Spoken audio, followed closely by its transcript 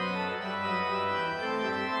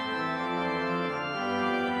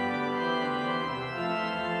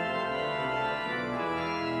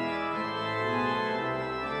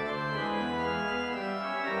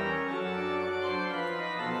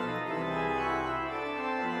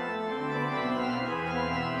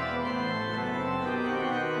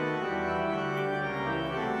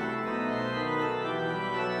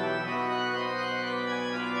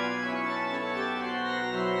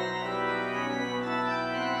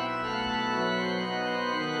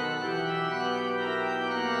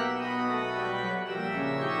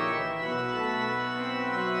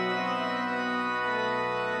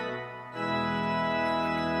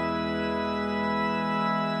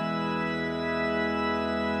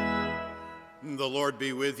The Lord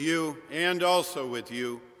be with you and also with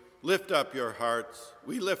you. Lift up your hearts.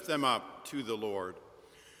 We lift them up to the Lord.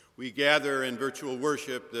 We gather in virtual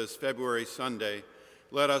worship this February Sunday.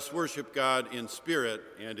 Let us worship God in spirit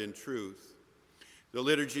and in truth. The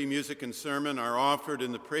liturgy, music, and sermon are offered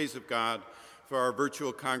in the praise of God for our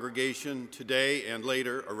virtual congregation today and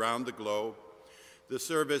later around the globe. The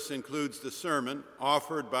service includes the sermon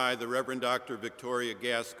offered by the Reverend Dr. Victoria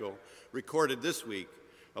Gaskell, recorded this week,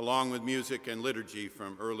 along with music and liturgy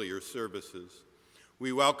from earlier services.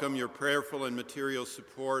 We welcome your prayerful and material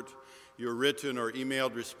support, your written or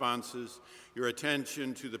emailed responses, your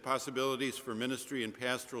attention to the possibilities for ministry and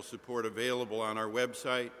pastoral support available on our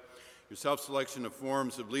website, your self-selection of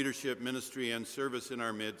forms of leadership, ministry, and service in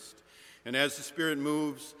our midst, and as the Spirit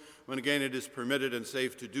moves, when again it is permitted and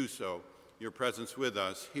safe to do so, your presence with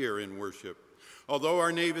us here in worship. Although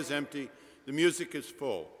our nave is empty, the music is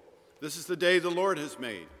full. This is the day the Lord has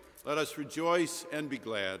made. Let us rejoice and be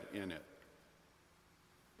glad in it.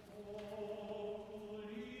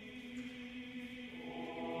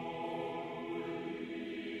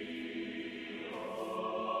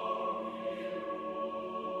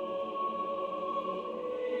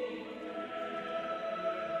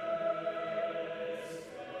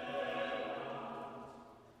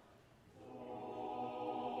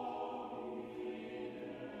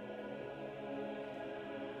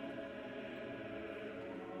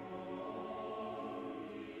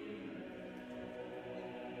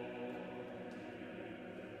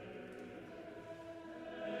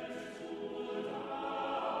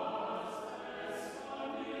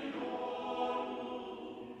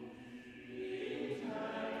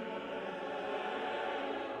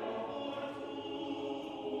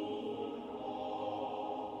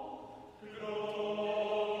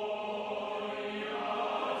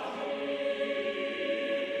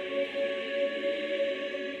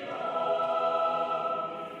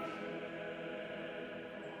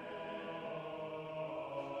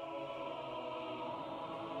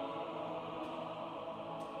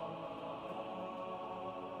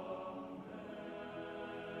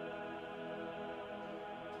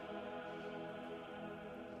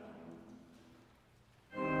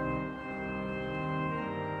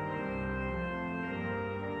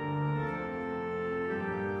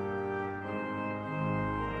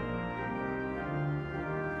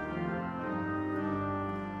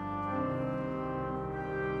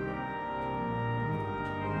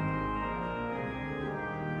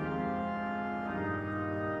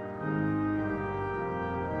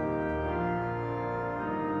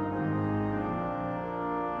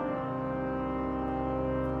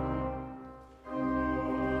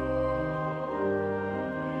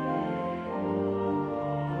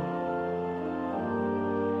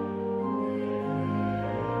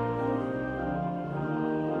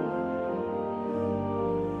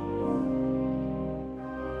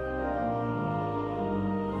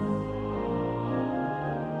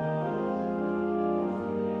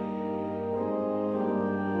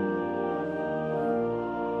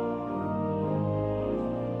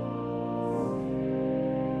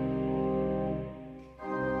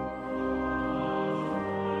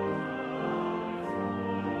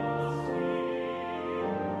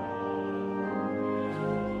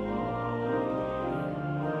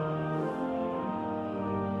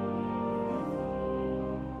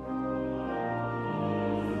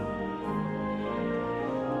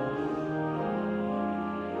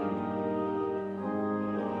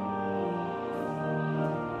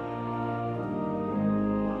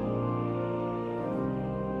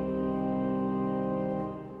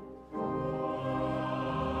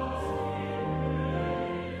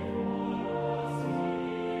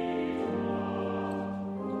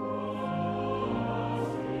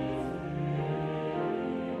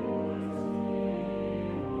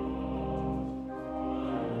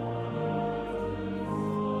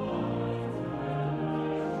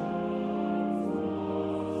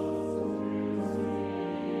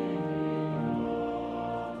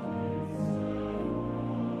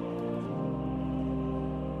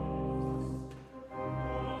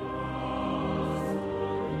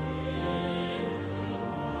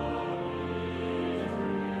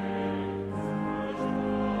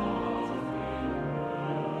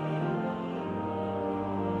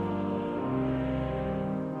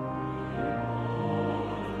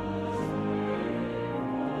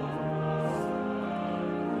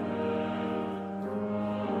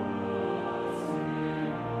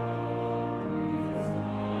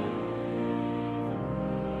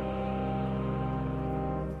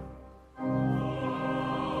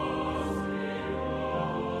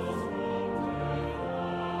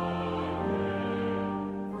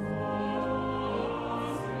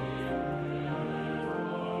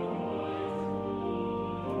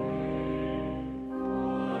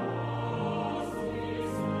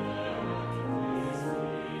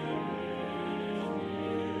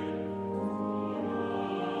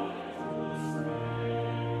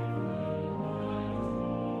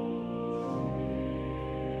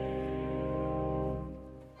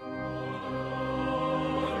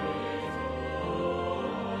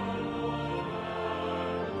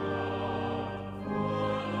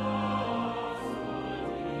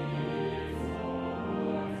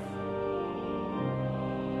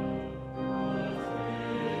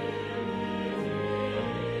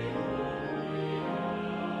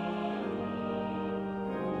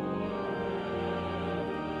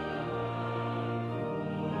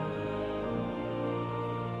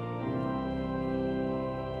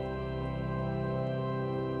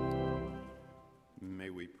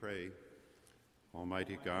 we pray.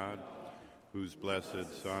 Almighty God, whose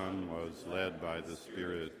blessed Son was led by the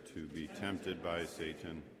Spirit to be tempted by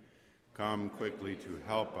Satan, come quickly to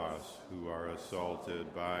help us who are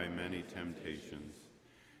assaulted by many temptations.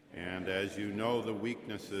 And as you know the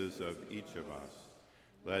weaknesses of each of us,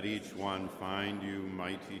 let each one find you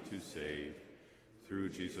mighty to save, through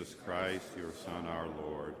Jesus Christ, your Son, our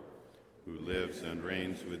Lord, who lives and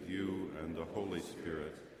reigns with you and the Holy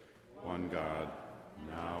Spirit, one God,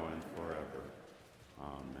 now and forever.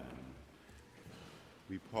 Amen.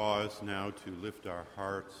 We pause now to lift our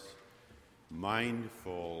hearts,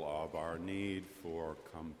 mindful of our need for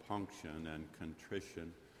compunction and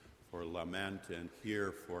contrition, for lament, and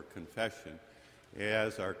here for confession,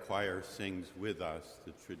 as our choir sings with us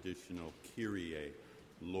the traditional Kyrie,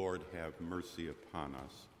 Lord, have mercy upon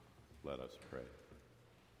us. Let us pray.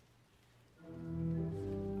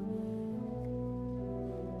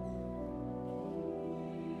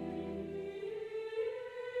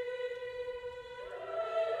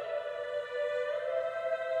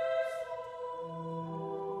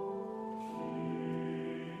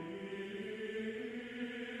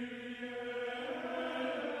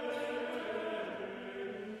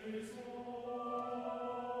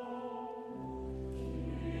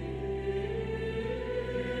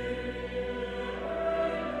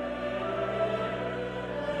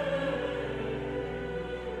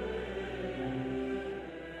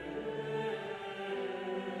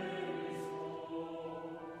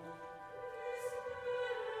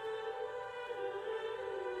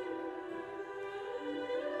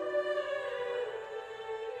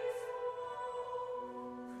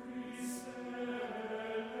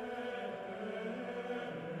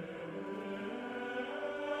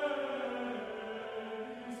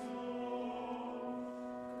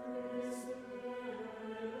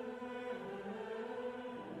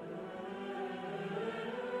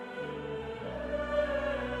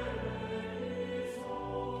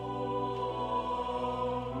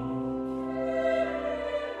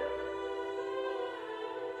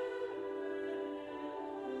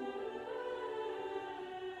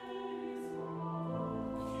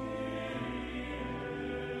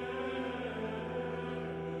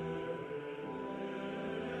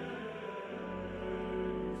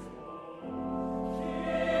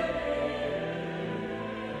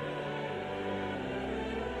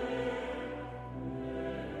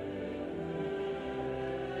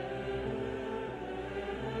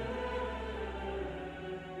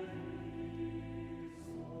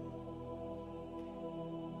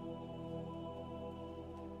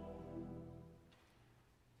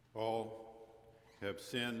 All have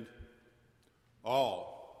sinned,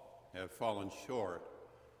 all have fallen short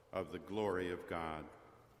of the glory of God.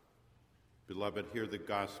 Beloved, hear the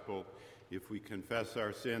gospel. If we confess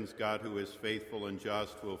our sins, God, who is faithful and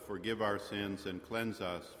just, will forgive our sins and cleanse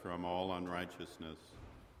us from all unrighteousness.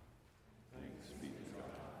 Thanks be to God.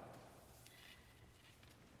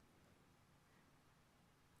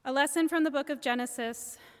 A lesson from the book of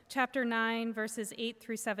Genesis, chapter 9, verses 8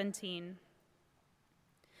 through 17.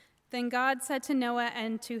 Then God said to Noah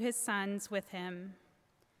and to his sons with him,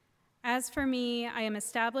 "As for me, I am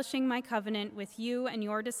establishing my covenant with you and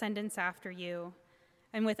your descendants after you,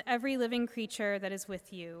 and with every living creature that is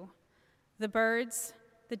with you, the birds,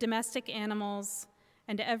 the domestic animals,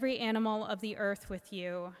 and every animal of the earth with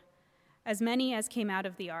you, as many as came out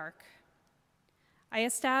of the ark. I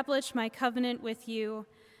establish my covenant with you,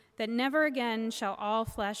 that never again shall all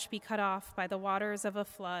flesh be cut off by the waters of a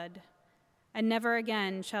flood, and never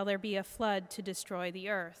again shall there be a flood to destroy the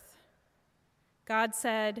earth." God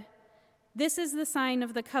said, "This is the sign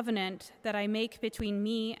of the covenant that I make between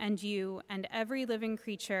me and you and every living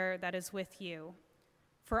creature that is with you,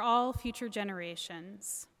 for all future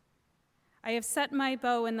generations. I have set my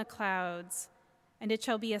bow in the clouds, and it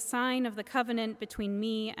shall be a sign of the covenant between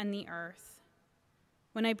me and the earth.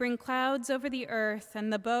 When I bring clouds over the earth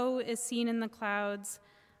and the bow is seen in the clouds,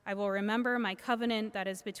 I will remember my covenant that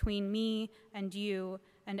is between me and you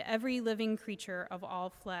and every living creature of all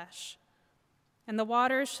flesh. And the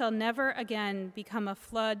waters shall never again become a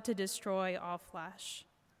flood to destroy all flesh.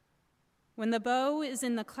 When the bow is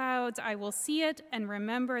in the clouds, I will see it and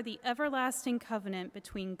remember the everlasting covenant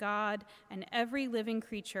between God and every living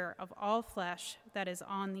creature of all flesh that is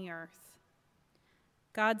on the earth."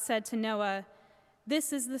 God said to Noah,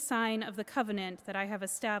 "This is the sign of the covenant that I have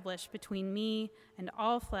established between me and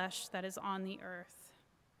all flesh that is on the earth."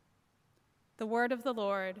 The word of the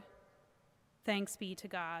Lord. Thanks be to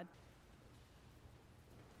God.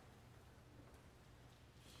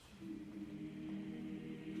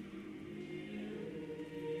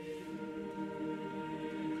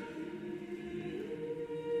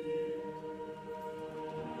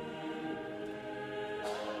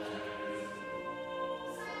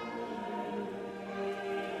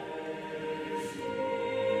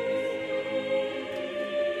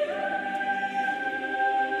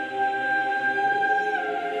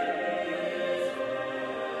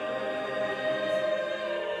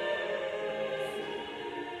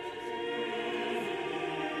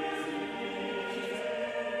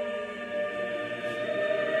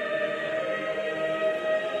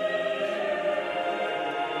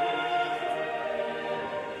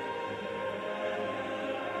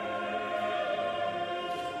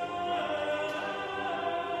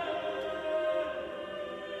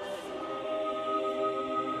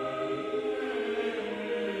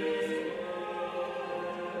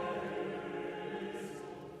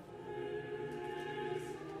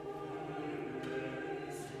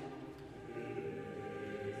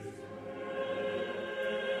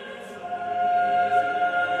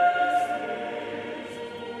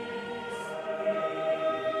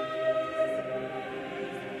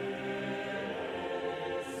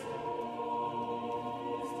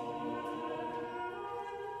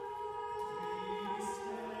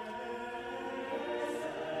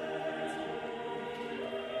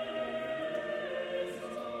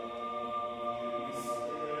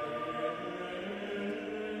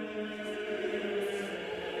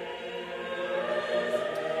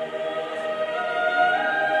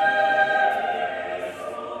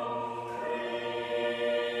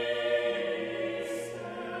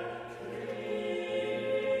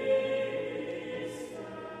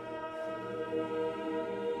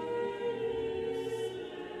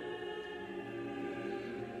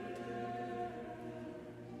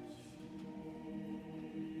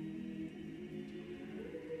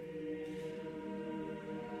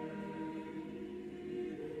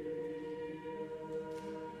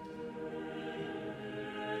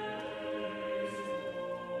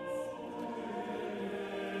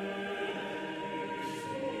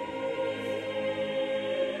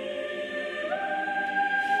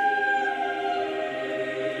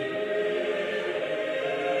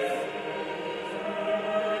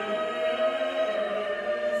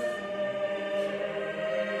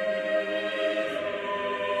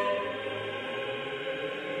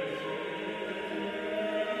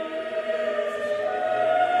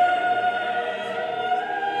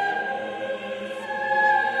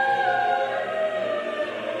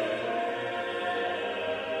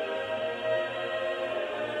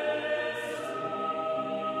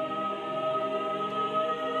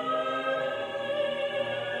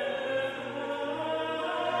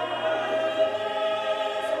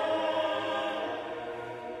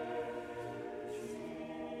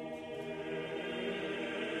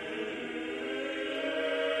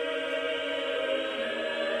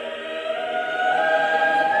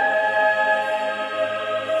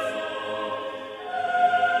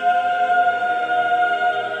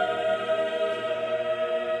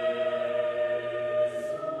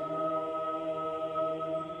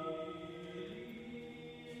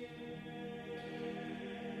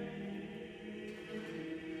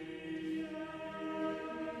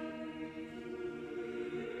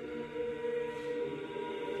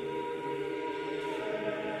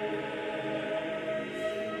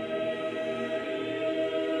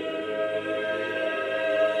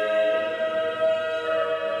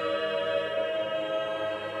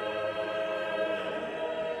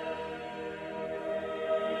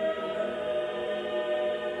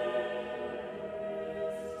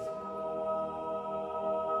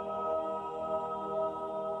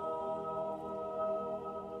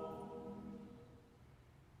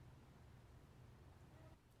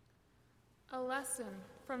 lesson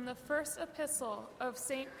from the first epistle of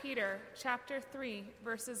St. Peter, chapter 3,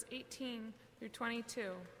 verses 18 through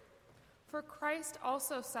 22. For Christ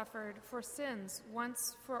also suffered for sins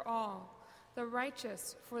once for all, the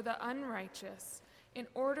righteous for the unrighteous, in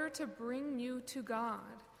order to bring you to God.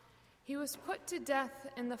 He was put to death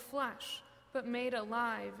in the flesh, but made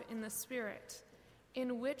alive in the Spirit,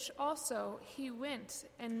 in which also he went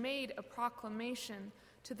and made a proclamation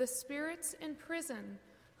to the spirits in prison,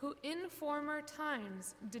 who in former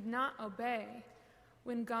times did not obey,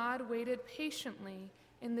 when God waited patiently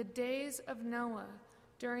in the days of Noah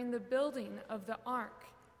during the building of the ark,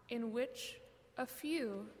 in which a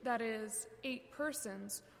few, that is, 8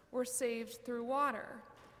 persons, were saved through water,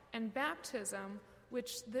 and baptism,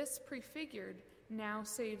 which this prefigured, now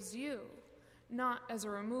saves you, not as a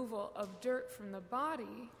removal of dirt from the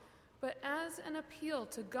body, but as an appeal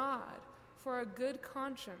to God for a good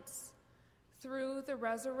conscience, through the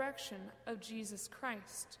resurrection of Jesus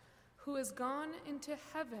Christ, who is gone into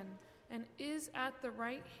heaven and is at the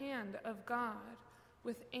right hand of God,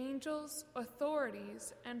 with angels,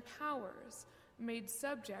 authorities, and powers made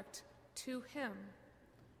subject to him.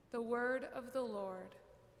 The word of the Lord.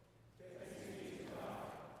 Thanks be to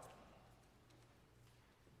God.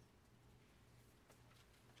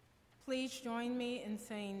 Please join me in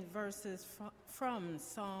saying verses from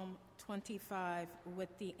Psalm 25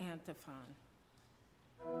 with the antiphon.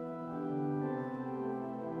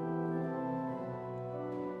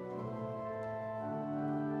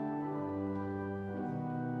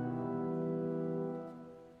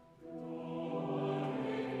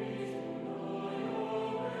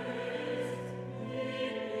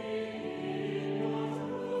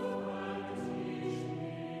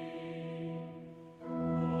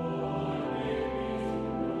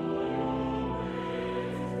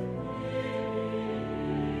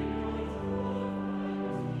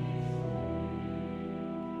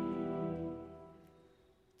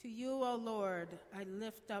 To you, O Lord, I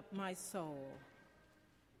lift up my soul.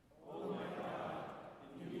 O my God,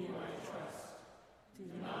 in you I trust. Do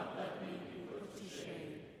not let me be put to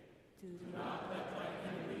shame. Do not let my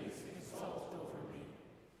enemies exult over me.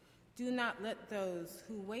 Do not let those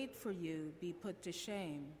who wait for you be put to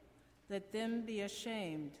shame. Let them be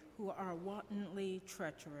ashamed who are wantonly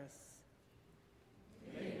treacherous.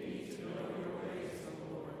 Make me to know your ways,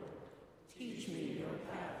 O Lord. Teach me your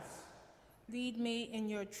paths. Lead me in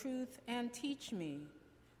your truth and teach me,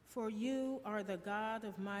 for you are the God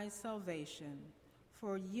of my salvation.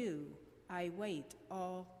 For you I wait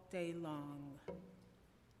all day long.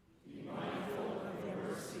 Be mindful of your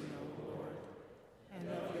mercy, O Lord, and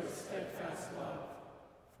of your steadfast love,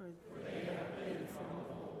 for they have been from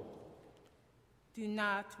old. Do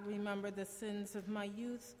not remember the sins of my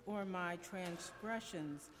youth or my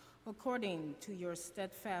transgressions. According to your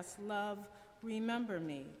steadfast love, remember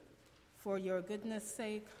me. For your goodness'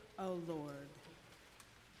 sake, O Lord.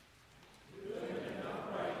 Good and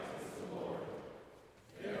upright is the Lord.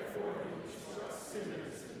 Therefore he instructs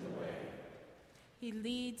sinners in the way. He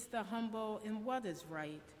leads the humble in what is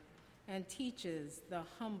right and teaches the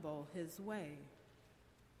humble his way.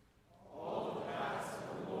 All the paths of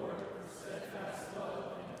the Lord are steadfast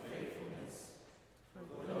love and faithfulness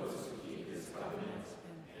for those who keep his covenant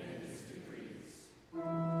and his decrees.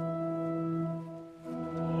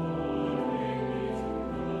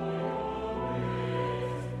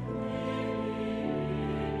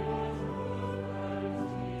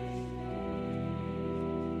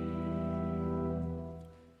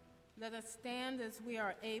 Let us stand as we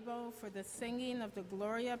are able for the singing of the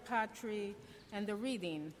Gloria Patri and the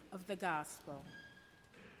reading of the Gospel.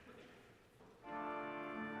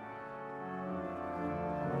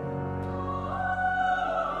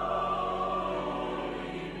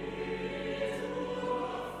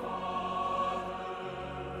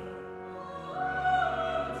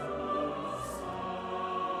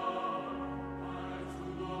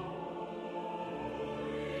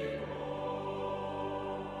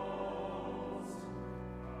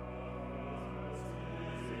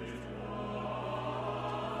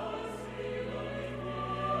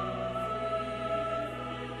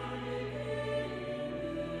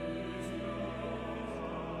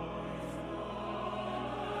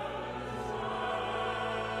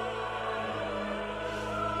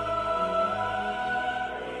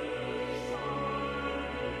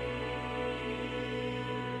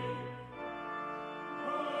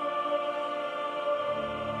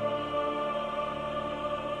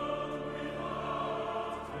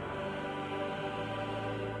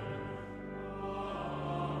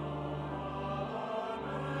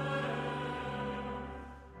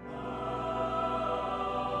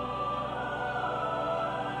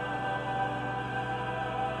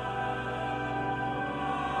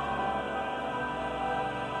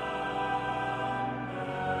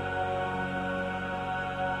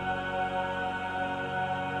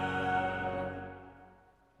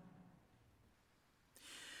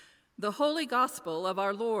 The Holy Gospel of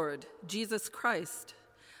our Lord Jesus Christ,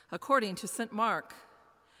 according to St. Mark,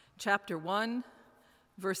 chapter 1,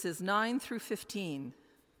 verses 9 through 15.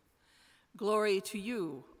 Glory to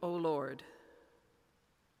you, O Lord.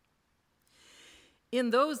 In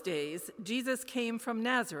those days, Jesus came from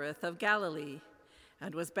Nazareth of Galilee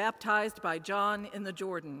and was baptized by John in the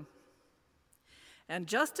Jordan. And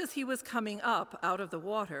just as he was coming up out of the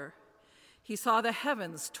water, he saw the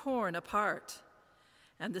heavens torn apart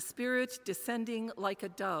and the Spirit descending like a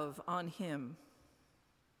dove on him.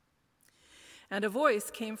 And a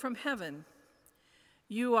voice came from heaven,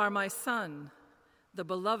 "You are my Son, the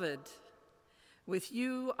Beloved. With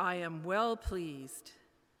you I am well pleased."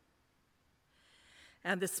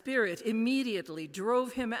 And the Spirit immediately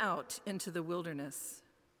drove him out into the wilderness.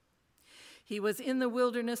 He was in the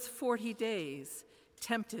wilderness 40 days,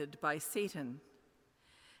 tempted by Satan,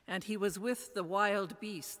 and he was with the wild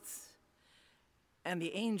beasts, and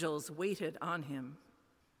the angels waited on him.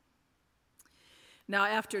 Now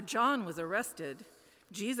after John was arrested,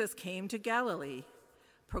 Jesus came to Galilee,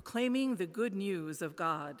 proclaiming the good news of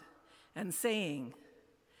God, and saying,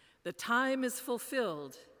 "The time is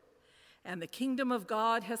fulfilled, and the kingdom of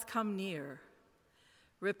God has come near.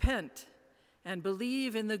 Repent and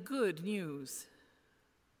believe in the good news."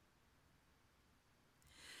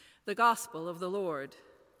 The Gospel of the Lord.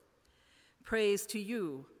 Praise to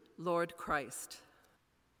you, Lord Christ.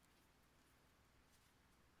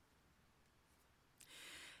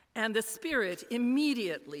 And the Spirit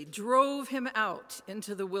immediately drove him out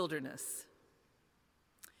into the wilderness.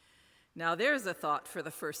 Now there's a thought for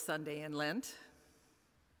the first Sunday in Lent.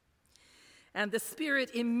 And the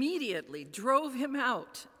Spirit immediately drove him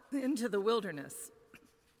out into the wilderness.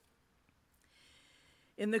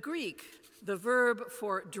 In the Greek, the verb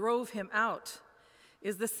for drove him out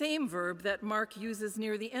is the same verb that Mark uses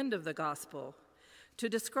near the end of the gospel to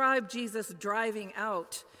describe Jesus driving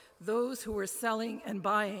out those who were selling and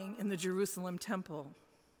buying in the Jerusalem temple.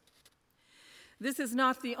 This is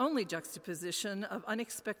not the only juxtaposition of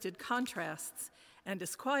unexpected contrasts and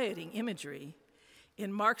disquieting imagery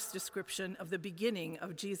in Mark's description of the beginning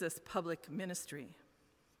of Jesus' public ministry.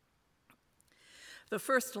 The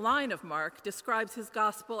first line of Mark describes his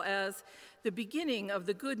gospel as the beginning of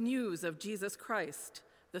the good news of Jesus Christ,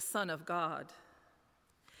 the Son of God.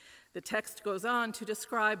 The text goes on to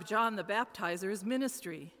describe John the Baptizer's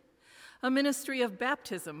ministry, a ministry of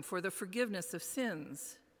baptism for the forgiveness of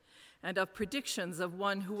sins, and of predictions of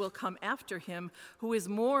one who will come after him, who is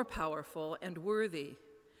more powerful and worthy,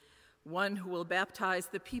 one who will baptize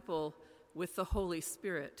the people with the Holy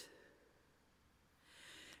Spirit.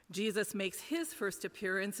 Jesus makes his first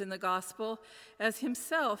appearance in the gospel as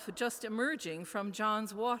himself just emerging from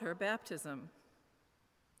John's water baptism.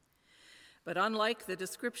 But unlike the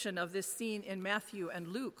description of this scene in Matthew and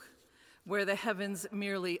Luke, where the heavens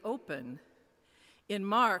merely open, in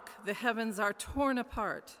Mark, the heavens are torn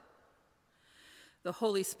apart. The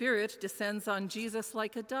Holy Spirit descends on Jesus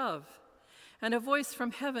like a dove, and a voice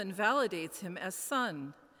from heaven validates him as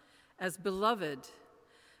Son, as Beloved,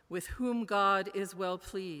 with whom God is well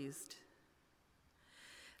pleased.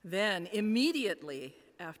 Then, immediately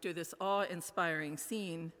after this awe-inspiring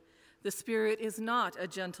scene, the Spirit is not a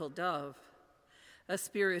gentle dove, a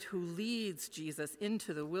Spirit who leads Jesus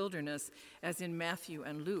into the wilderness, as in Matthew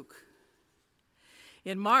and Luke.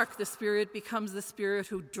 In Mark, the Spirit becomes the Spirit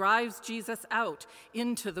who drives Jesus out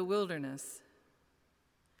into the wilderness.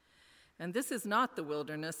 And this is not the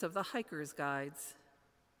wilderness of the hiker's guides.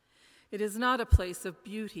 It is not a place of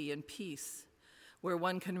beauty and peace where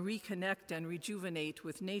one can reconnect and rejuvenate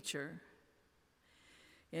with nature.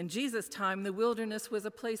 In Jesus' time, the wilderness was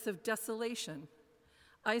a place of desolation,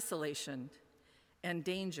 isolation, and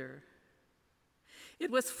danger.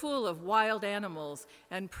 It was full of wild animals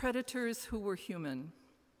and predators who were human.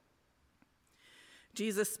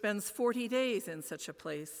 Jesus spends 40 days in such a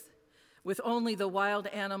place with only the wild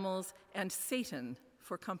animals and Satan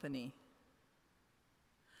for company.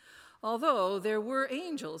 Although there were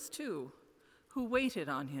angels, too, who waited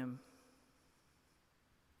on him.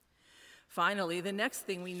 Finally, the next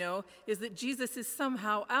thing we know is that Jesus is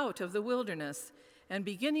somehow out of the wilderness and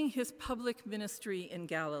beginning his public ministry in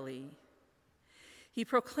Galilee. He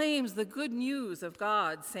proclaims the good news of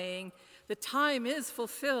God, saying, "The time is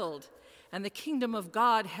fulfilled, and the kingdom of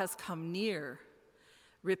God has come near.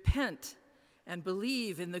 Repent and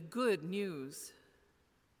believe in the good news."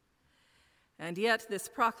 And yet this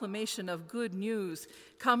proclamation of good news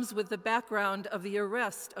comes with the background of the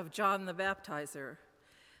arrest of John the Baptizer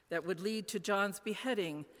that would lead to John's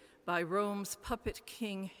beheading by Rome's puppet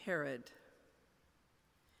king Herod.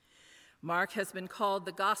 Mark has been called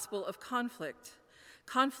the gospel of conflict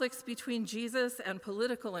conflicts between Jesus and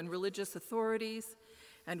political and religious authorities,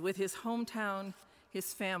 and with his hometown,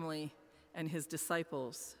 his family, and his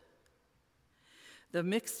disciples. The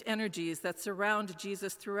mixed energies that surround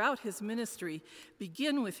Jesus throughout his ministry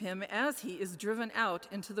begin with him as he is driven out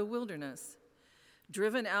into the wilderness,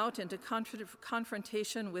 driven out into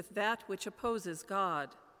confrontation with that which opposes God,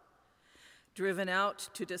 driven out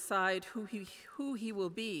to decide who he will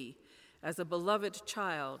be as a beloved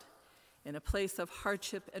child in a place of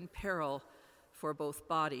hardship and peril for both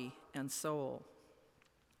body and soul.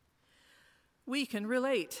 We can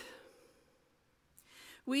relate.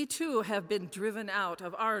 We too have been driven out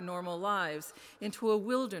of our normal lives into a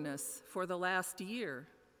wilderness for the last year,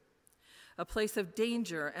 a place of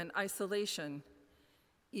danger and isolation,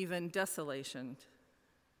 even desolation.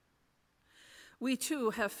 We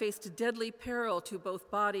too have faced deadly peril to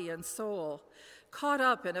both body and soul, caught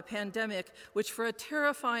up in a pandemic which for a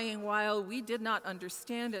terrifying while we did not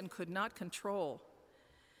understand and could not control,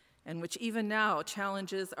 and which even now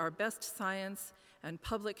challenges our best science and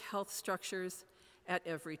public health structures at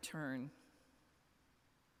every turn.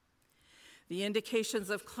 The indications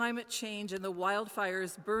of climate change and the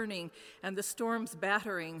wildfires burning and the storms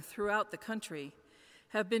battering throughout the country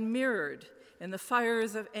have been mirrored in the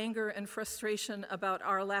fires of anger and frustration about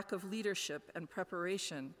our lack of leadership and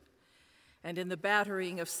preparation, and in the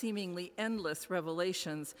battering of seemingly endless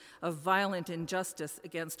revelations of violent injustice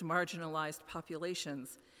against marginalized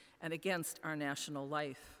populations and against our national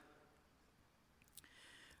life.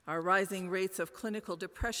 Our rising rates of clinical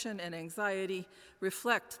depression and anxiety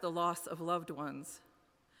reflect the loss of loved ones,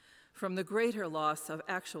 from the greater loss of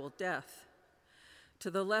actual death to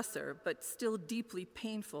the lesser but still deeply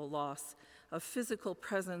painful loss of physical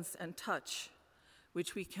presence and touch,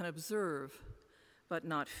 which we can observe but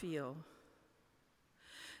not feel.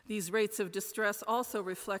 These rates of distress also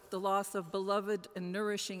reflect the loss of beloved and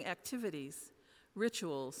nourishing activities,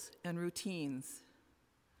 rituals, and routines.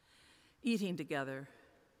 Eating together,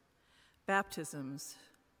 baptisms,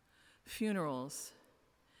 funerals,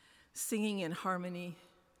 singing in harmony,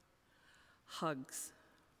 hugs.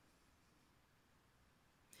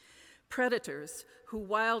 Predators who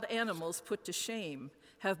wild animals put to shame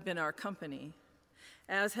have been our company,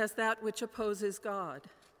 as has that which opposes God.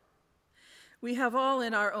 We have all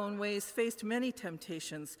in our own ways faced many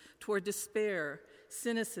temptations toward despair,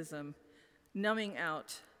 cynicism, numbing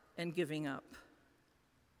out, and giving up.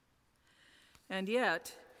 And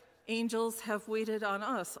yet, angels have waited on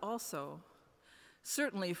us also,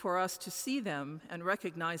 certainly for us to see them and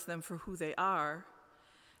recognize them for who they are,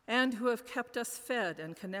 and who have kept us fed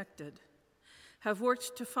and connected, have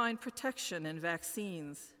worked to find protection and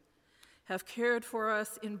vaccines, have cared for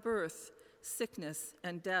us in birth, sickness,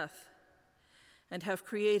 and death, and have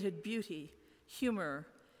created beauty, humor,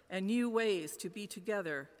 and new ways to be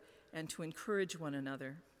together and to encourage one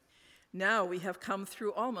another. Now we have come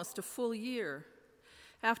through almost a full year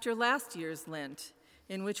after last year's Lent,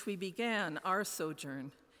 in which we began our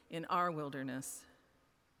sojourn in our wilderness.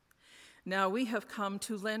 Now we have come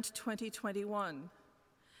to Lent 2021,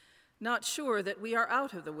 not sure that we are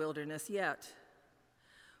out of the wilderness yet,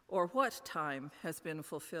 or what time has been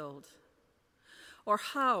fulfilled, or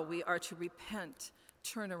how we are to repent,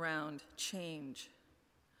 turn around, change,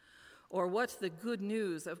 or what the good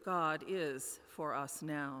news of God is for us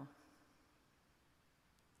now.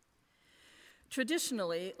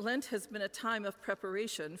 Traditionally, Lent has been a time of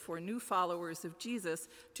preparation for new followers of Jesus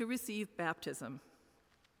to receive baptism.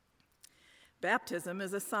 Baptism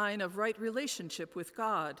is a sign of right relationship with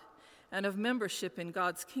God and of membership in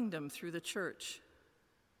God's kingdom through the church.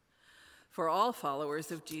 For all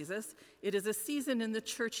followers of Jesus, it is a season in the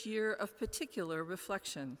church year of particular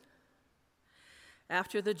reflection.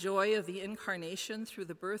 After the joy of the incarnation through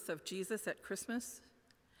the birth of Jesus at Christmas,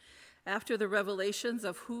 after the revelations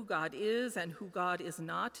of who God is and who God is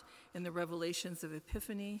not in the revelations of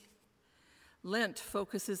Epiphany, Lent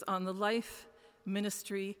focuses on the life,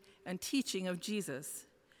 ministry, and teaching of Jesus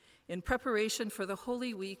in preparation for the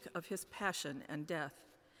Holy Week of his passion and death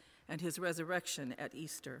and his resurrection at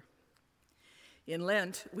Easter. In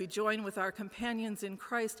Lent, we join with our companions in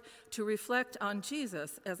Christ to reflect on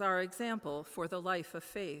Jesus as our example for the life of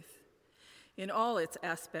faith in all its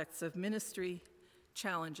aspects of ministry,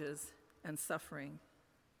 challenges, and suffering.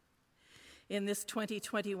 In this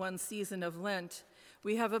 2021 season of Lent,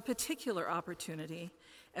 we have a particular opportunity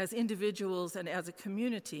as individuals and as a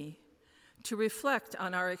community to reflect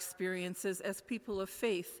on our experiences as people of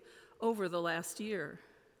faith over the last year.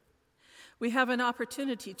 We have an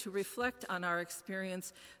opportunity to reflect on our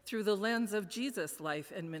experience through the lens of Jesus'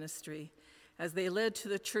 life and ministry as they led to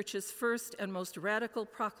the church's first and most radical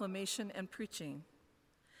proclamation and preaching.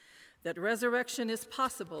 that resurrection is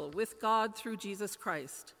possible with God through Jesus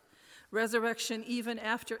Christ, resurrection even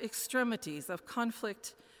after extremities of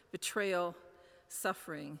conflict, betrayal,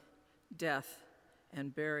 suffering, death,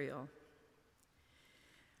 and burial.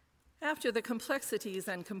 After the complexities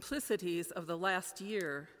and complicities of the last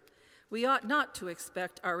year, we ought not to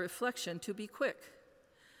expect our reflection to be quick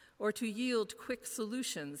or to yield quick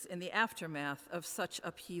solutions in the aftermath of such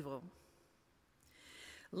upheaval.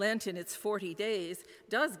 Lent in its 40 days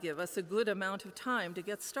does give us a good amount of time to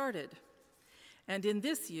get started. And in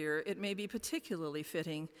this year, it may be particularly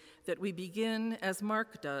fitting that we begin, as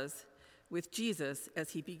Mark does, with Jesus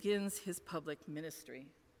as he begins his public ministry.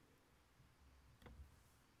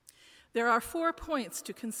 There are 4 points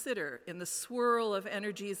to consider in the swirl of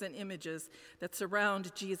energies and images that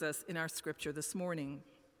surround Jesus in our scripture this morning.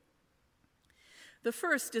 The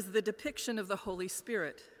first is the depiction of the Holy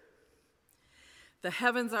Spirit. The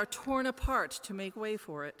heavens are torn apart to make way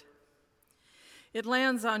for it. It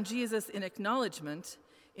lands on Jesus in acknowledgement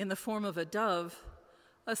in the form of a dove,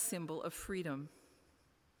 a symbol of freedom.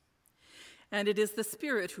 And it is the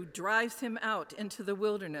Spirit who drives him out into the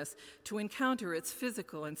wilderness to encounter its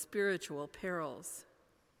physical and spiritual perils.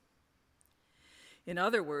 In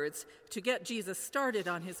other words, to get Jesus started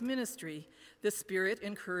on his ministry, the Spirit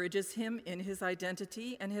encourages him in his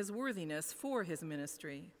identity and his worthiness for his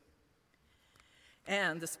ministry.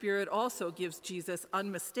 And the Spirit also gives Jesus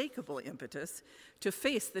unmistakable impetus to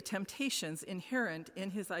face the temptations inherent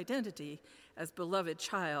in his identity as beloved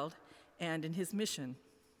child and in his mission.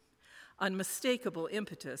 Unmistakable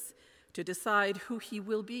impetus to decide who he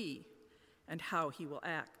will be and how he will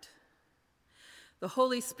act. The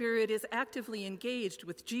Holy Spirit is actively engaged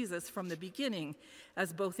with Jesus from the beginning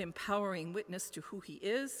as both empowering witness to who he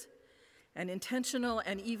is, an intentional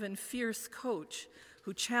and even fierce coach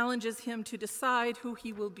who challenges him to decide who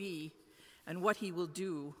he will be and what he will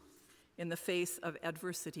do in the face of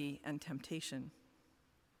adversity and temptation.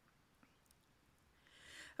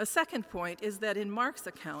 A second point is that in Mark's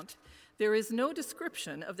account, there is no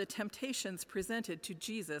description of the temptations presented to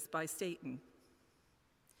Jesus by Satan.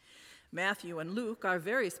 Matthew and Luke are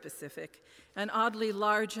very specific and oddly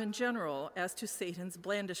large and general as to Satan's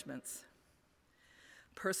blandishments.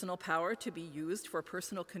 Personal power to be used for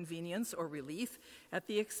personal convenience or relief at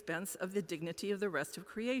the expense of the dignity of the rest of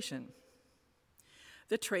creation.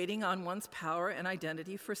 The trading on one's power and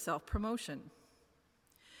identity for self-promotion.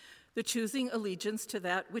 The choosing allegiance to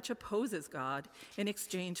that which opposes God in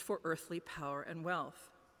exchange for earthly power and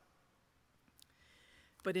wealth.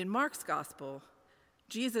 But in Mark's gospel,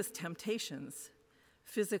 Jesus' temptations,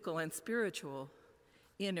 physical and spiritual,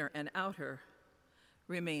 inner and outer,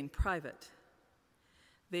 remain private.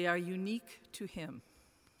 They are unique to him.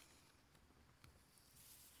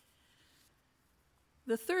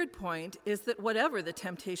 The third point is that whatever the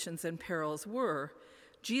temptations and perils were,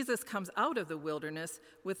 Jesus comes out of the wilderness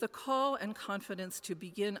with the call and confidence to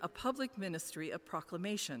begin a public ministry of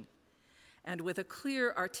proclamation, and with a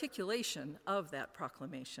clear articulation of that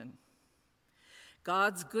proclamation.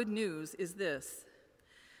 God's good news is this: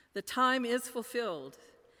 the time is fulfilled,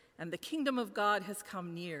 and the kingdom of God has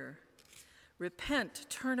come near. Repent,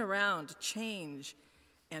 turn around, change,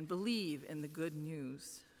 and believe in the good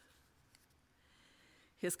news.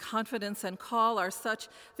 His confidence and call are such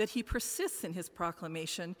that he persists in his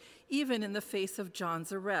proclamation even in the face of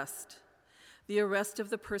John's arrest, the arrest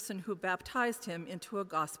of the person who baptized him into a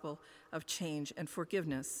gospel of change and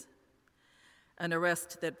forgiveness, an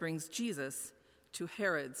arrest that brings Jesus to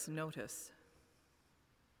Herod's notice.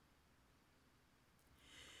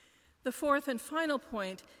 The fourth and final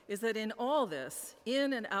point is that in all this,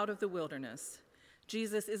 in and out of the wilderness,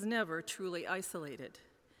 Jesus is never truly isolated,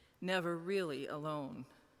 never really alone.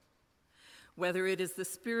 Whether it is the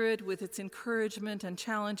Spirit with its encouragement and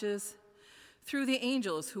challenges, through the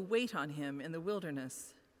angels who wait on him in the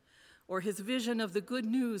wilderness, or his vision of the good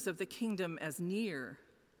news of the kingdom as near,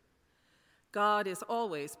 God is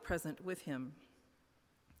always present with him.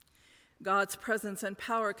 God's presence and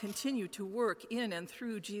power continue to work in and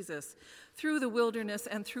through Jesus, through the wilderness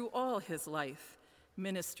and through all his life,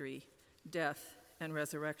 ministry, death, and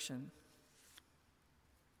resurrection.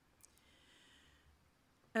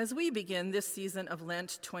 As we begin this season of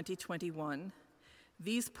Lent 2021,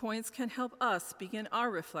 these points can help us begin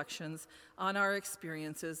our reflections on our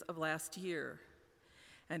experiences of last year,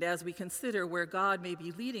 and as we consider where God may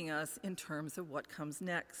be leading us in terms of what comes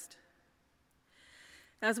next.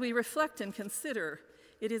 As we reflect and consider,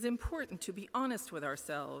 it is important to be honest with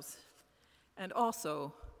ourselves and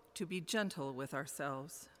also to be gentle with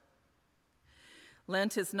ourselves.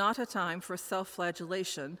 Lent is not a time for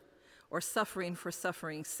self-flagellation or suffering for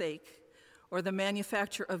suffering's sake or the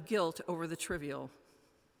manufacture of guilt over the trivial.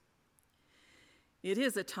 It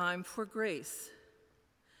is a time for grace,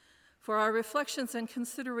 for our reflections and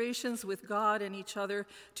considerations with God and each other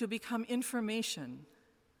to become information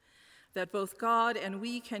that both God and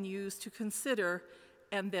we can use to consider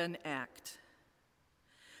and then act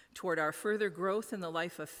toward our further growth in the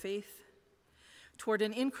life of faith, toward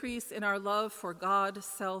an increase in our love for God,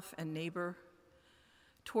 self, and neighbor,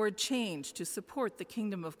 toward change to support the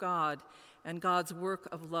kingdom of God and God's work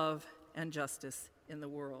of love and justice in the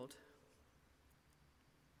world.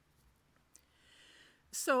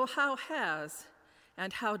 So how has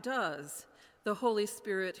and how does the Holy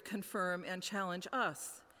Spirit confirm and challenge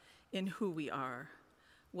us in who we are,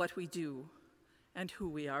 what we do, and who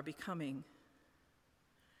we are becoming?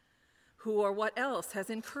 Who or what else has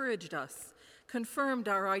encouraged us, confirmed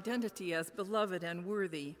our identity as beloved and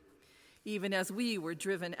worthy, even as we were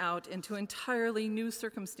driven out into entirely new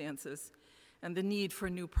circumstances and the need for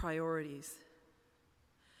new priorities?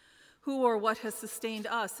 Who or what has sustained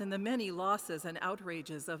us in the many losses and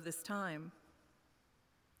outrages of this time?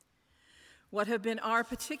 What have been our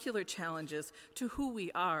particular challenges to who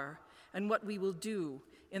we are and what we will do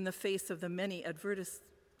in the face of the many adversities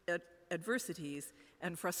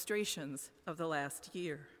and frustrations of the last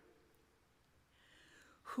year?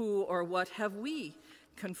 Who or what have we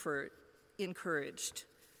encouraged,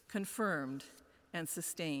 confirmed, and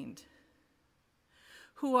sustained?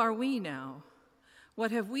 Who are we now?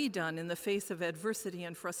 What have we done in the face of adversity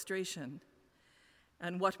and frustration?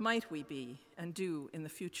 And what might we be and do in the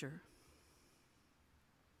future?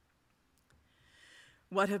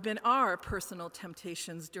 What have been our personal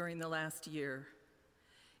temptations during the last year,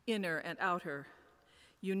 inner and outer,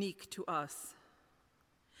 unique to us?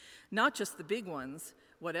 Not just the big ones,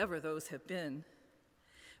 whatever those have been,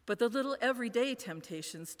 but the little everyday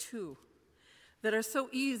temptations too, that are so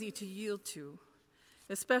easy to yield to,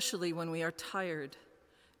 especially when we are tired,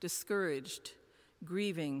 discouraged,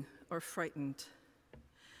 grieving, or frightened.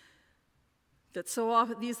 That so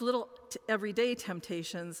often these little everyday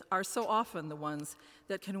temptations are so often the ones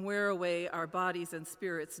that can wear away our bodies and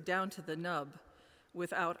spirits down to the nub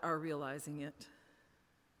without our realizing it.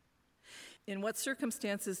 In what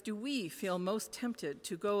circumstances do we feel most tempted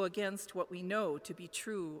to go against what we know to be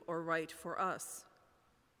true or right for us?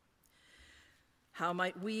 How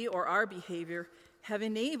might we or our behavior have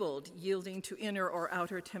enabled yielding to inner or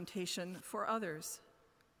outer temptation for others?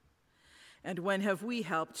 And when have we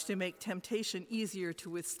helped to make temptation easier to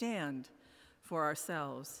withstand for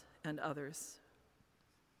ourselves and others?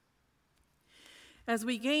 As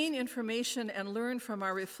we gain information and learn from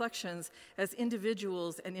our reflections as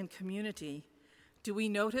individuals and in community, do we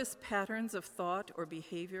notice patterns of thought or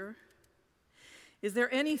behavior? Is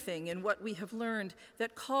there anything in what we have learned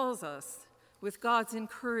that calls us, with God's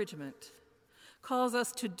encouragement, calls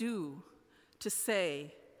us to do, to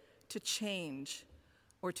say, to change,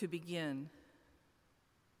 or to begin?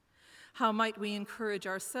 How might we encourage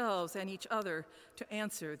ourselves and each other to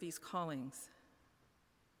answer these callings?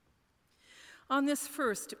 On this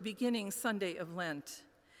first beginning Sunday of Lent,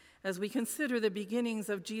 as we consider the beginnings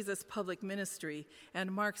of Jesus' public ministry and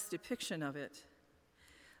Mark's depiction of it,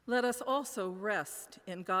 let us also rest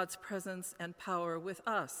in God's presence and power with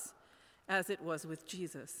us, as it was with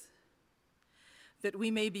Jesus, that we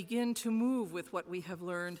may begin to move with what we have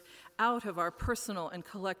learned out of our personal and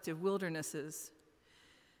collective wildernesses,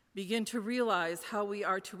 begin to realize how we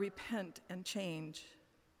are to repent and change,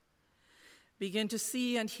 begin to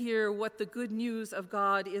see and hear what the good news of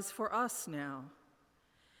God is for us now,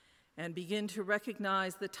 and begin to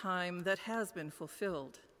recognize the time that has been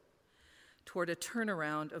fulfilled toward a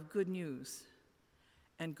turnaround of good news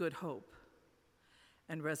and good hope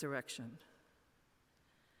and resurrection.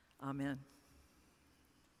 Amen.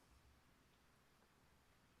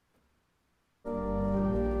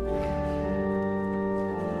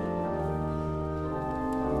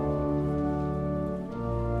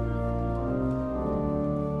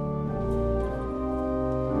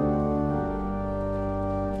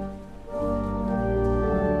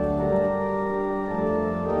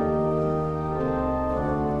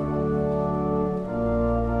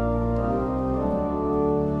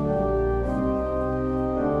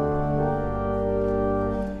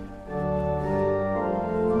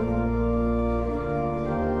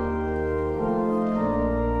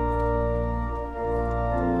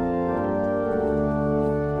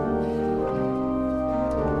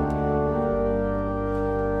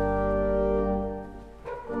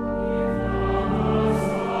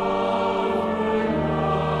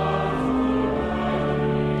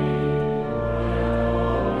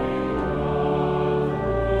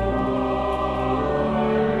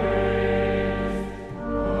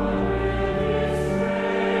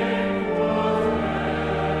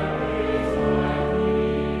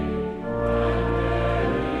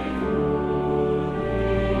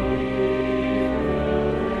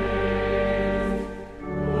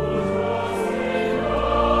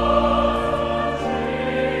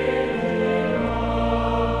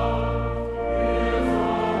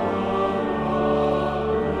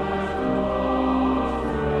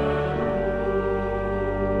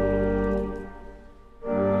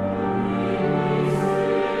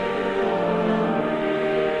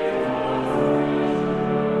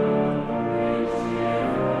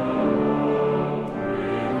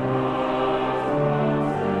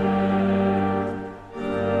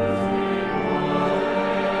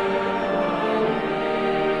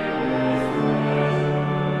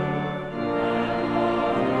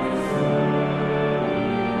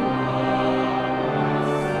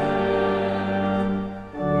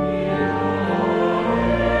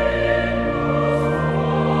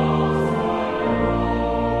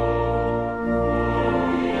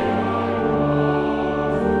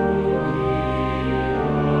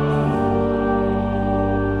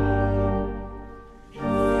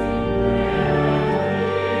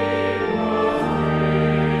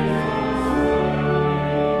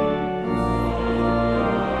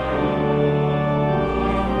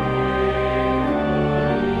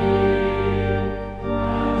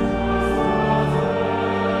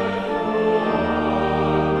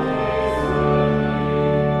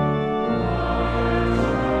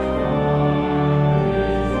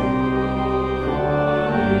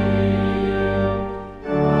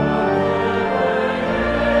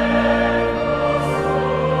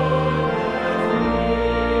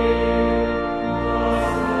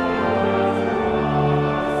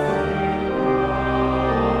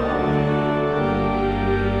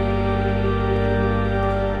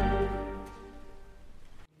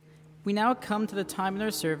 We now come to the time in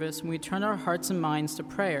our service when we turn our hearts and minds to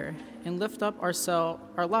prayer and lift up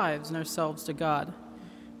our lives and ourselves to God.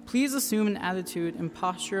 Please assume an attitude and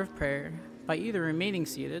posture of prayer by either remaining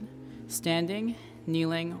seated, standing,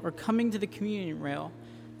 kneeling, or coming to the communion rail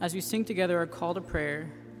as we sing together our call to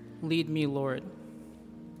prayer, Lead Me, Lord.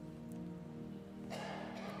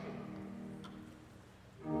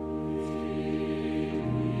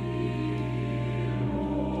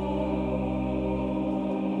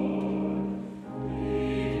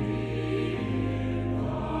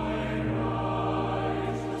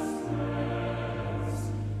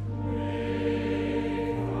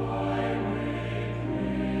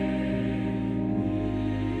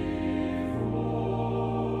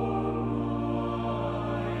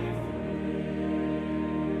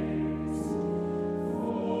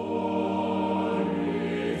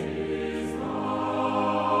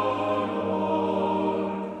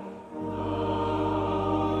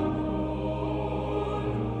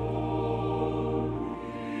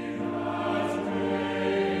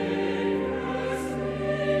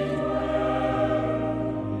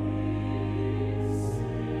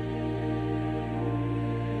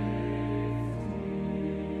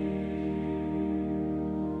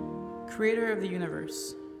 Creator of the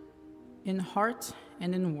universe, in heart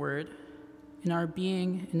and in word, in our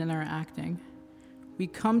being and in our acting, we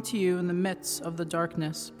come to you in the midst of the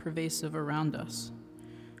darkness pervasive around us.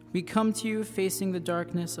 We come to you facing the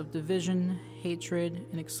darkness of division, hatred,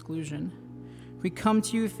 and exclusion. We come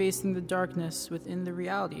to you facing the darkness within the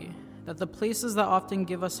reality that the places that often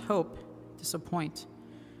give us hope disappoint.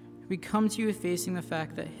 We come to you facing the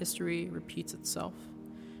fact that history repeats itself,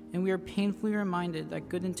 and we are painfully reminded that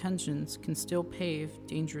good intentions can still pave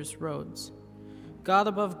dangerous roads. God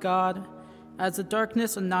above God, as the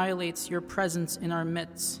darkness annihilates your presence in our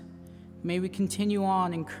midst, may we continue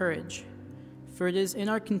on in courage, for it is in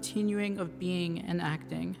our continuing of being and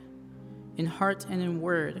acting, in heart and in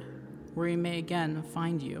word, where we may again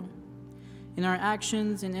find you. In our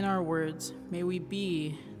actions and in our words, may we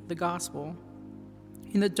be the gospel.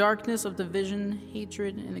 In the darkness of division,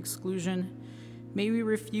 hatred, and exclusion, may we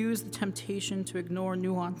refuse the temptation to ignore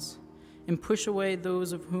nuance and push away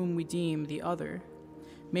those of whom we deem the other.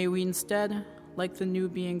 May we instead, like the new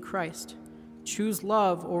being Christ, choose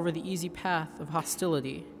love over the easy path of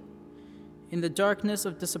hostility. In the darkness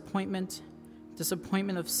of disappointment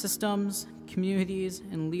of systems, communities,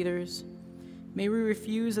 and leaders, may we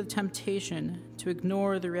refuse the temptation to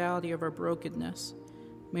ignore the reality of our brokenness.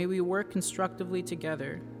 May we work constructively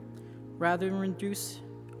together, rather than reduce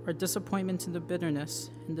our disappointment into bitterness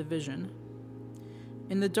and division.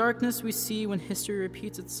 In the darkness we see when history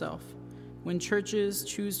repeats itself, when churches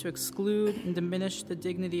choose to exclude and diminish the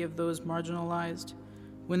dignity of those marginalized,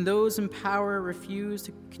 when those in power refuse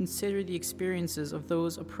to consider the experiences of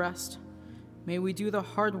those oppressed, may we do the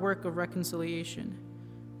hard work of reconciliation.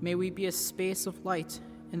 May we be a space of light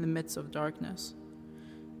in the midst of darkness.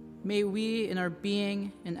 May we, in our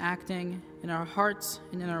being and acting, in our hearts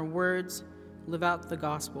and in our words, live out the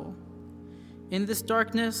gospel. In this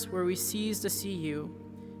darkness where we cease to see you,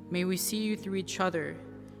 may we see you through each other,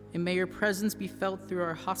 and may your presence be felt through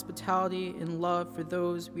our hospitality and love for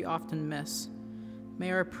those we often miss.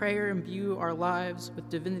 May our prayer imbue our lives with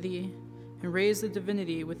divinity and raise the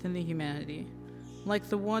divinity within the humanity, like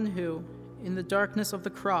the one who, in the darkness of the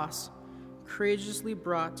cross, courageously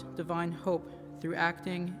brought divine hope through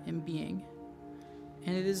acting and being.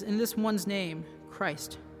 And it is in this one's name,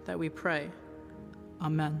 Christ, that we pray.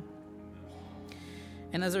 Amen.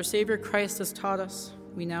 And as our Savior Christ has taught us,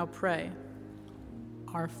 we now pray.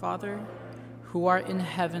 Our Father, who art in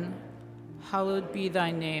heaven, hallowed be thy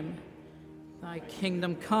name. Thy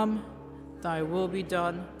kingdom come, thy will be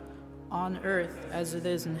done, on earth as it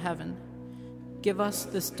is in heaven. Give us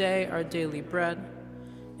this day our daily bread,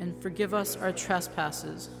 and forgive us our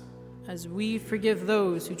trespasses, as we forgive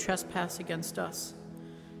those who trespass against us.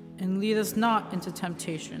 And lead us not into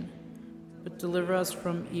temptation, but deliver us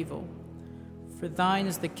from evil. For thine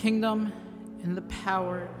is the kingdom, and the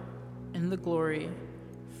power, and the glory,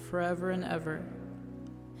 forever and ever.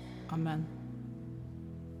 Amen.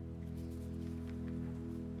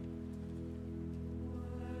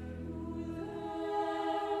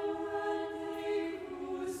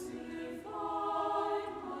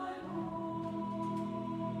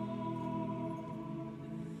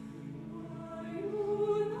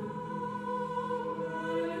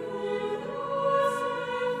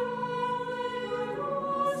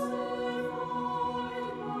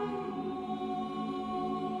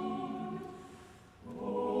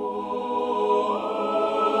 Oh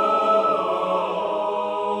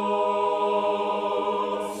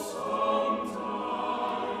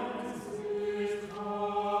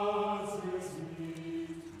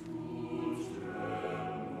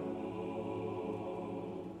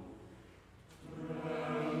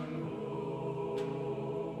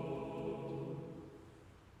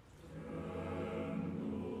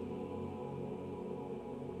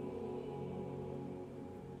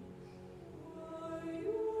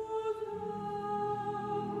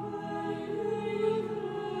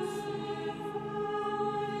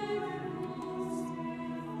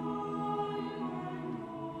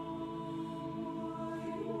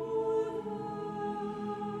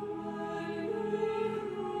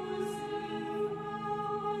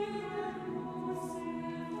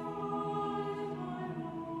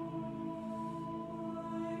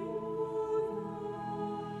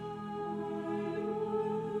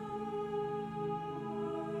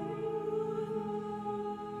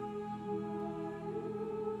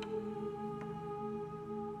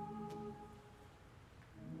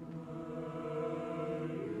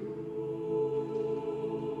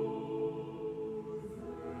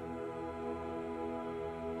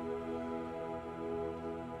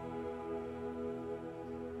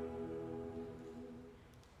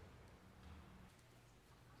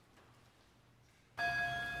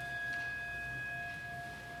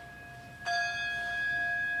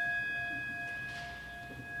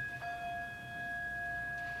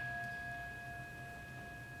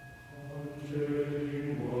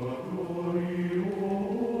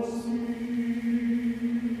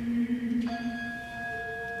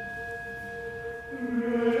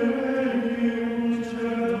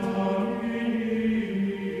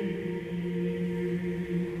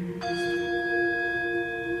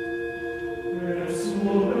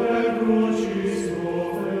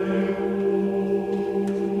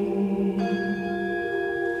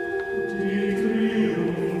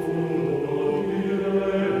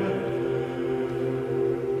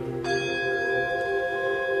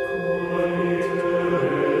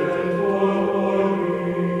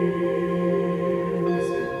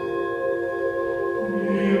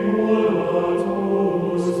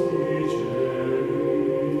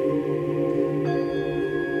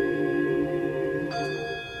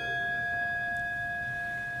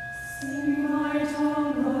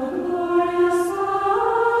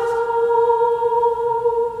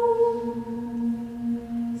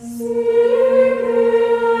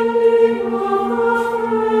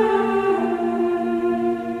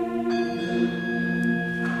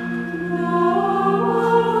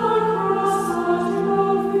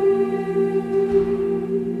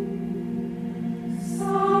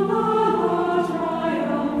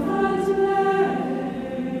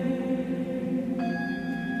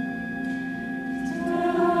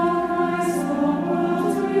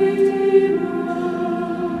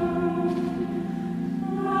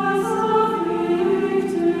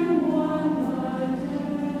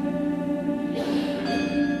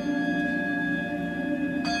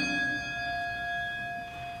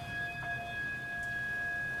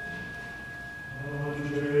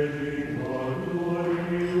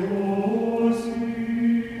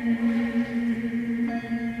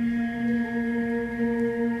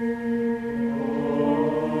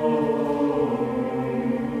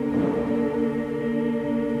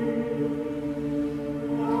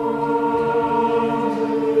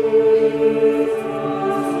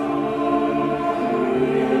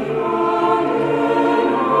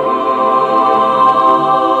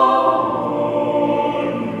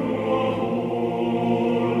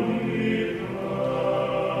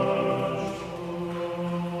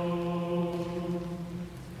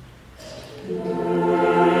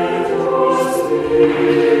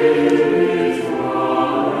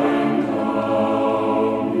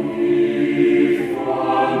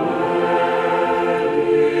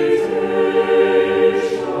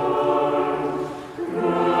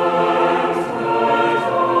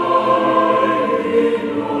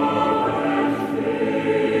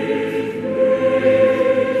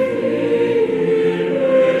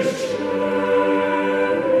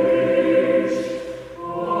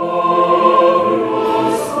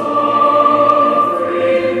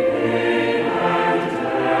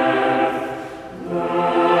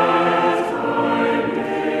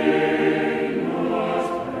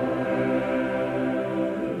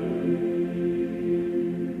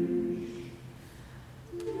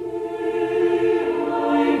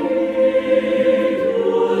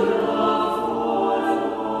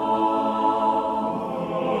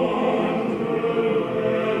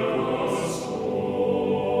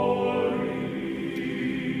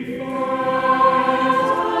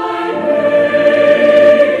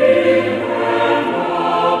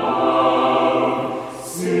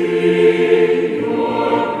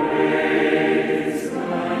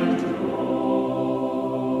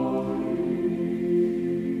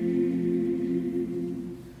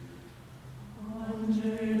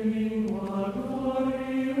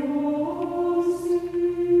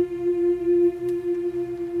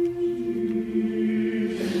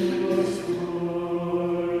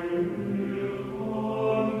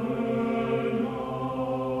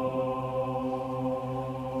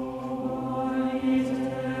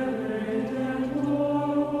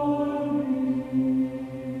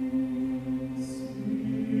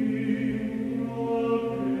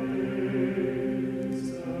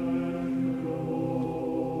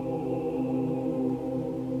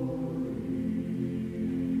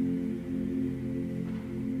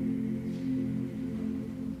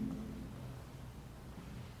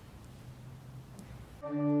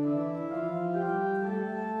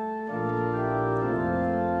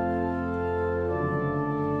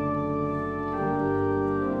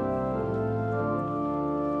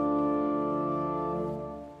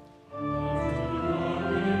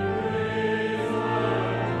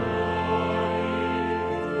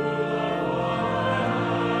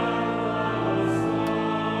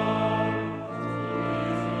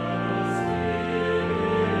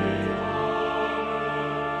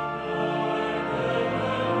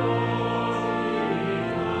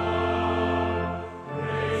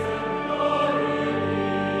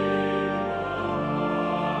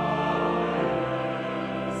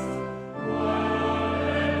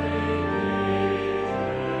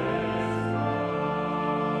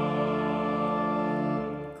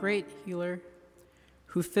Great healer,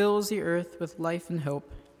 who fills the earth with life and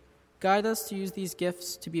hope, guide us to use these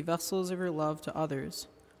gifts to be vessels of your love to others,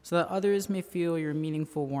 so that others may feel your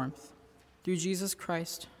meaningful warmth. Through Jesus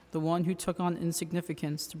Christ, the one who took on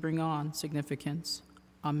insignificance to bring on significance.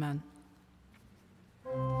 Amen.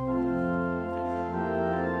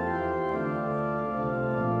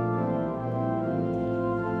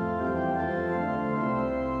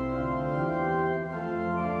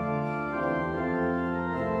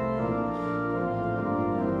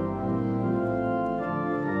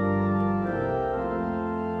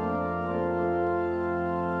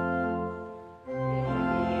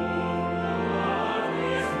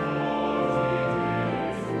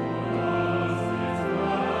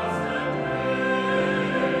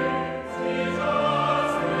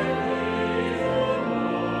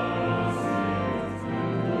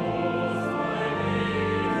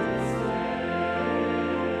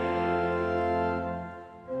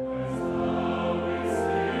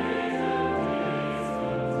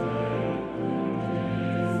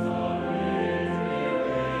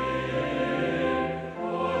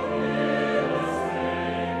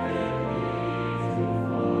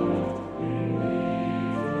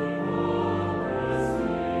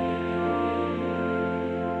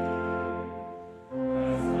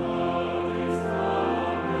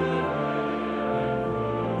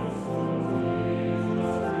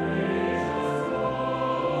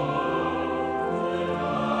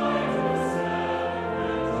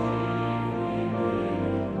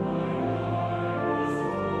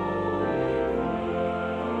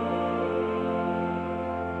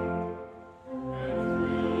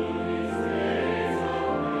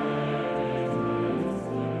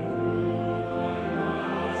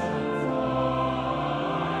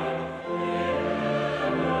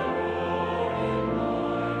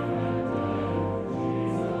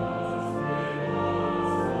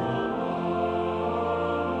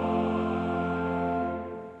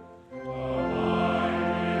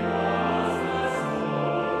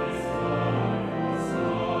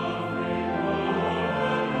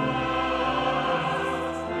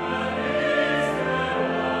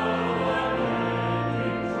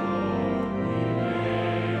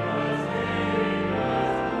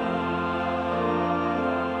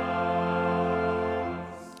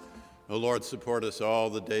 O Lord, support us all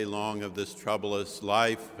the day long of this troublous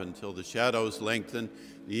life until the shadows lengthen,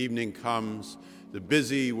 the evening comes, the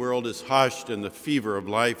busy world is hushed, and the fever of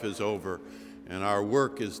life is over, and our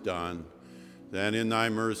work is done. Then in thy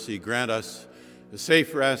mercy grant us a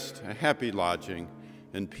safe rest, a happy lodging,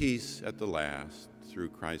 and peace at the last, through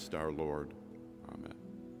Christ our Lord.